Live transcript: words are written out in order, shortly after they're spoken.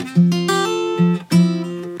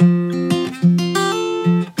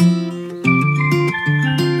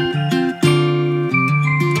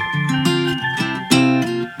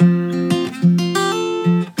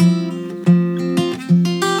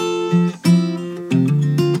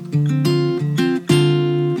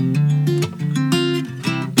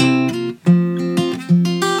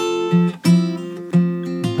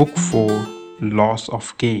loss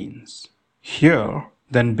of gains. Here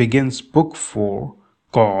then begins Book 4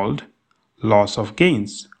 called Loss of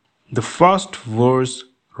Gains. The first verse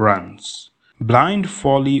runs, "Blind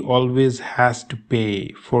folly always has to pay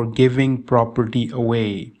for giving property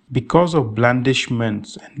away. Because of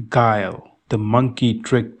blandishments and guile, the monkey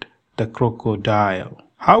tricked the crocodile."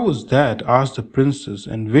 "How was that?" asked the princess,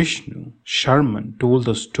 and Vishnu Sharman told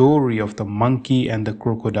the story of the monkey and the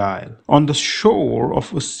crocodile. On the shore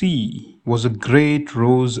of a sea was a great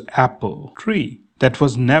rose apple tree that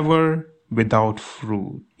was never without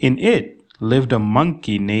fruit. In it lived a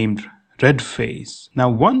monkey named Redface. Now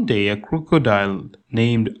one day a crocodile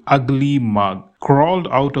named Ugly Mug crawled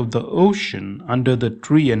out of the ocean under the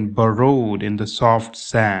tree and burrowed in the soft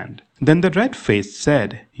sand. Then the Redface said,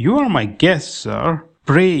 "You are my guest, sir.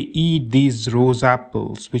 Pray eat these rose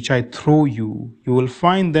apples which I throw you. You will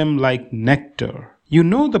find them like nectar. You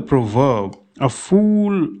know the proverb, a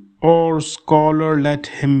fool or scholar let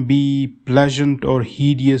him be, pleasant or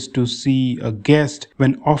hideous to see. A guest,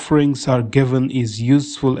 when offerings are given, is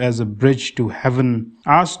useful as a bridge to heaven.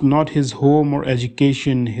 Ask not his home or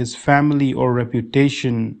education, his family or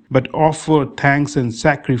reputation, but offer thanks and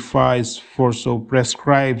sacrifice, for so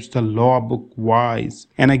prescribes the law book wise."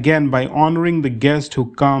 And again, by honoring the guest who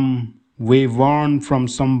come wayworn from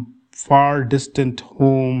some far distant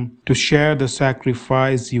home, to share the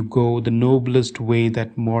sacrifice you go, the noblest way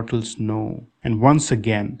that mortals know. And once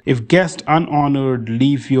again, if guest unhonored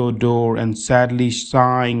leave your door, and sadly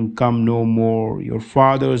sighing come no more, your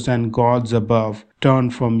fathers and gods above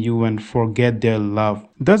turn from you and forget their love.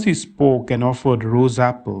 Thus he spoke and offered rose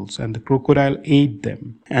apples, and the crocodile ate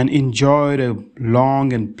them and enjoyed a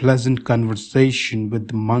long and pleasant conversation with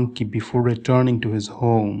the monkey before returning to his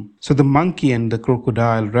home. So the monkey and the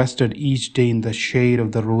crocodile rested each day in the shade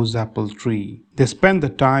of the rose apple tree. They spent the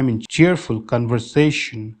time in cheerful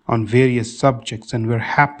conversation on various subjects and were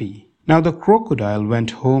happy. Now the crocodile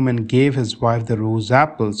went home and gave his wife the rose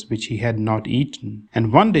apples which he had not eaten.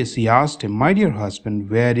 And one day she asked him, "My dear husband,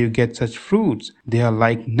 where do you get such fruits? They are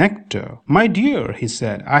like nectar." "My dear," he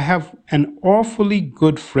said, "I have an awfully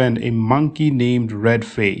good friend, a monkey named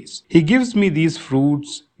Redface. He gives me these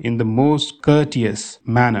fruits in the most courteous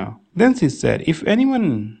manner." Then she said, "If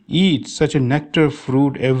anyone eats such a nectar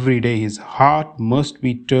fruit every day, his heart must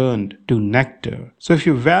be turned to nectar. So if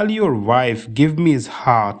you value your wife, give me his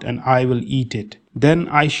heart, and I will eat it. Then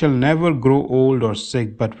I shall never grow old or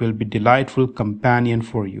sick, but will be a delightful companion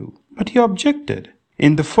for you." But he objected.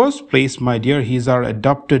 "In the first place, my dear, he is our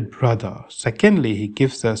adopted brother. Secondly, he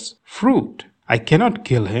gives us fruit. I cannot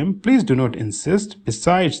kill him. Please do not insist.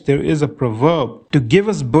 Besides, there is a proverb, to give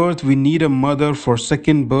us birth we need a mother, for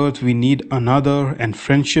second birth we need another, and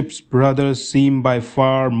friendship's brothers seem by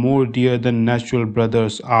far more dear than natural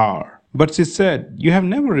brothers are." But she said, "You have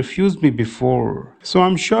never refused me before, so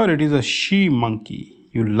I'm sure it is a she-monkey.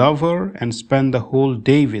 You love her and spend the whole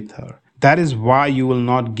day with her. That is why you will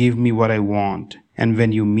not give me what I want. And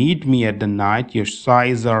when you meet me at the night, your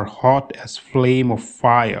sighs are hot as flame of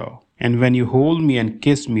fire. And when you hold me and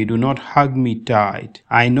kiss me, do not hug me tight.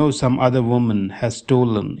 I know some other woman has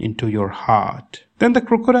stolen into your heart." Then the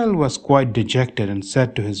crocodile was quite dejected and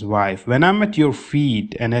said to his wife, "When I am at your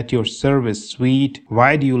feet and at your service, sweet,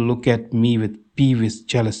 why do you look at me with peevish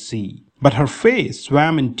jealousy?" But her face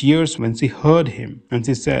swam in tears when she heard him, and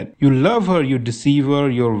she said, "You love her, you deceiver,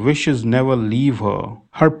 your wishes never leave her.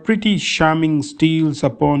 Her pretty charming steals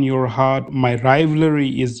upon your heart. My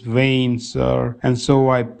rivalry is vain, sir, and so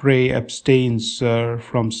I pray abstain, sir,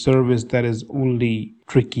 from service that is only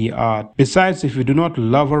tricky art. Besides, if you do not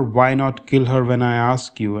love her, why not kill her when I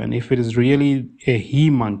ask you? And if it is really a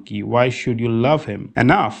he-monkey, why should you love him?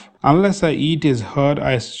 Enough! Unless I eat his herd,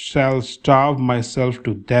 I shall starve myself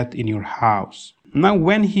to death in your house." Now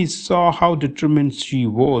when he saw how determined she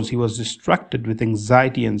was, he was distracted with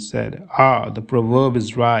anxiety and said, "Ah, the proverb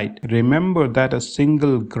is right. Remember that a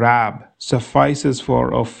single grab suffices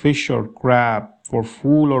for a fish or crab, for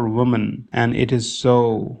fool or woman, and it is so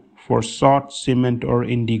for salt, cement, or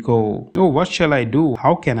indigo. Oh, what shall I do?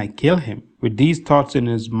 How can I kill him?" With these thoughts in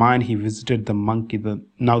his mind, he visited the monkey.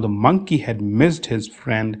 Now the monkey had missed his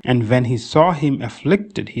friend, and when he saw him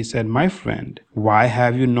afflicted, he said, "My friend, why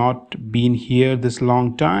have you not been here this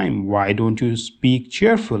long time? Why don't you speak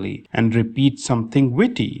cheerfully and repeat something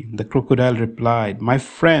witty?" The crocodile replied, "My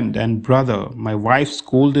friend and brother, my wife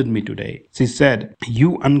scolded me today. She said,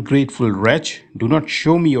 'You ungrateful wretch, do not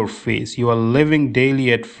show me your face. You are living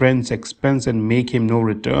daily at friend's expense and make him no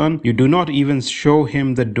return. You do not even show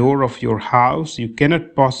him the door of your house. You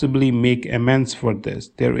cannot possibly make amends for this.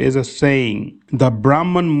 There is a saying, the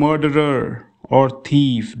Brahman murderer or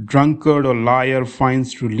thief, drunkard or liar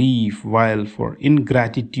finds relief, while for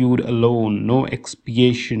ingratitude alone no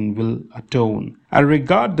expiation will atone. I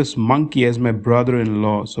regard this monkey as my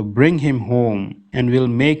brother-in-law, so bring him home, and will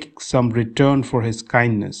make some return for his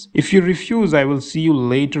kindness. If you refuse, I will see you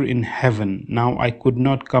later in heaven. Now I could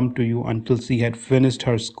not come to you until she had finished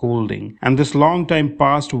her scolding, and this long time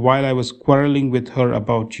passed while I was quarreling with her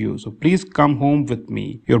about you. So please come home with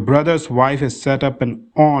me. Your brother's wife has set up an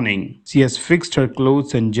awning. She has fixed her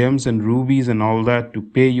clothes and gems and rubies and all that to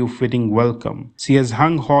pay you fitting welcome. She has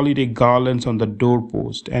hung holiday garlands on the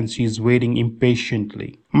doorpost, and she is waiting impatiently.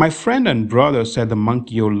 My friend and brother, said the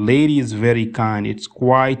monkey, your lady is very kind. It's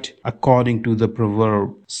quite according to the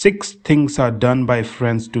proverb. 6 things are done by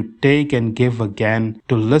friends: to take and give again,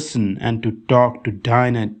 to listen and to talk, to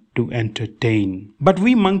dine and to entertain. But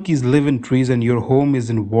we monkeys live in trees and your home is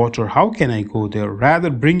in water. How can I go there? Rather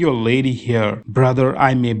bring your lady here, brother,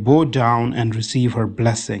 I may bow down and receive her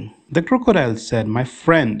blessing. The crocodile said, my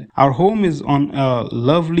friend, our home is on a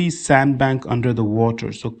lovely sandbank under the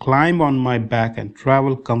water, so climb on my back and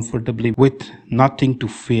travel comfortably with nothing to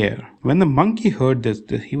fear. When the monkey heard this,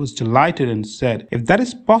 he was delighted and said, if that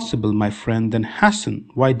is possible, my friend, then hasten.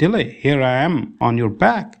 Why delay? Here I am on your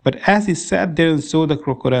back. But as he sat there and saw the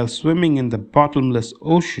crocodile swimming in the bottomless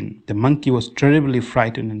ocean, the monkey was terribly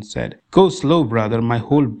frightened and said, go slow, brother, my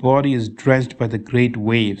whole body is drenched by the great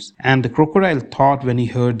waves. And the crocodile thought when he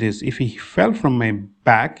heard this, if he fell from my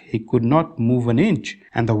back, he could not move an inch,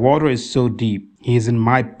 and the water is so deep. He is in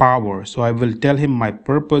my power, so I will tell him my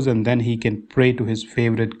purpose, and then he can pray to his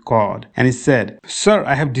favorite god. And he said, sir,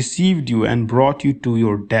 I have deceived you and brought you to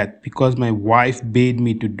your death, because my wife bade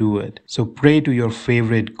me to do it. So pray to your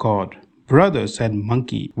favorite god. Brother, said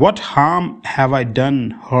Monkey, what harm have I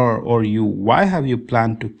done her or you? Why have you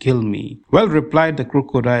planned to kill me? Well, replied the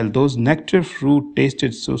crocodile, those nectar fruit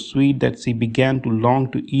tasted so sweet that she began to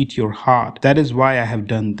long to eat your heart. That is why I have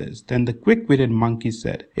done this. Then the quick-witted monkey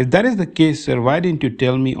said, if that is the case, sir, why didn't you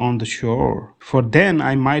tell me on the shore? For then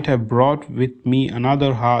I might have brought with me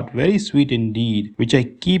another heart, very sweet indeed, which I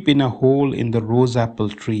keep in a hole in the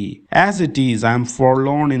rose-apple tree. As it is, I am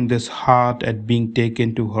forlorn in this heart at being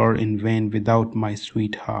taken to her in vain without my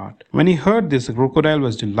sweetheart. When he heard this, the crocodile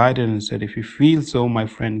was delighted and said, if you feel so, my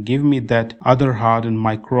friend, give me that other heart, and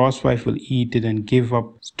my cross-wife will eat it and give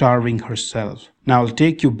up starving herself. Now I'll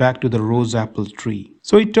take you back to the rose-apple tree.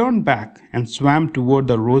 So he turned back and swam toward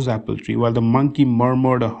the rose-apple tree, while the monkey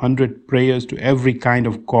murmured 100 prayers to every kind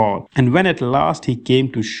of god. And when at last he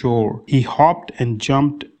came to shore, he hopped and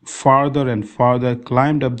jumped farther and farther,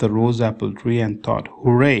 climbed up the rose-apple tree, and thought,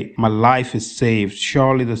 hooray, my life is saved.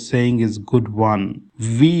 Surely the saying is good one.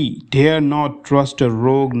 We dare not trust a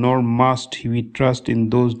rogue, nor must we trust in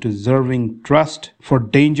those deserving trust. For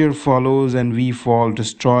danger follows and we fall,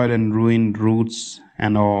 destroyed and ruined, roots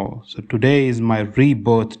and all. So today is my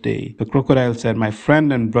rebirth day. The crocodile said, my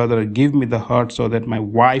friend and brother, give me the heart so that my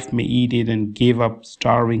wife may eat it and give up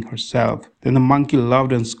starving herself. Then the monkey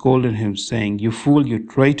laughed and scolded him, saying, you fool, you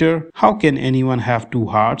traitor! How can anyone have 2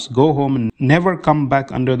 hearts? Go home and never come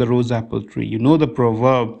back under the rose-apple tree. You know the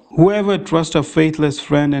proverb, whoever trusts a faithless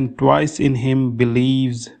friend and twice in him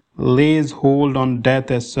believes, lays hold on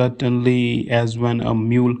death as certainly as when a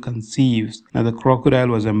mule conceives. Now the crocodile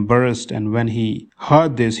was embarrassed, and when he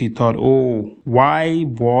heard this, he thought, oh, why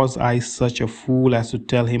was I such a fool as to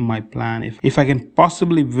tell him my plan? If I can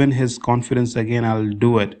possibly win his confidence again, I'll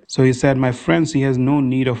do it. So he said, my friends, he has no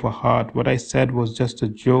need of a heart. What I said was just a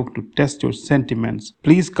joke to test your sentiments.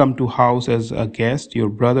 Please come to house as a guest. Your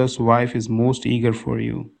brother's wife is most eager for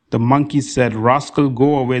you. The monkey said, rascal,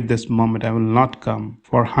 go away this moment. I will not come.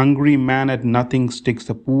 For hungry man at nothing sticks.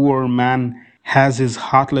 The poor man has his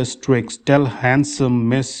heartless tricks. Tell handsome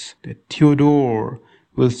Miss Theodore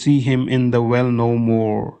will see him in the well no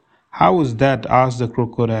more. How is that? Asked the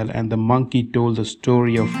crocodile, and the monkey told the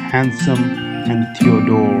story of Handsome and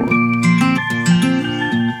Theodore.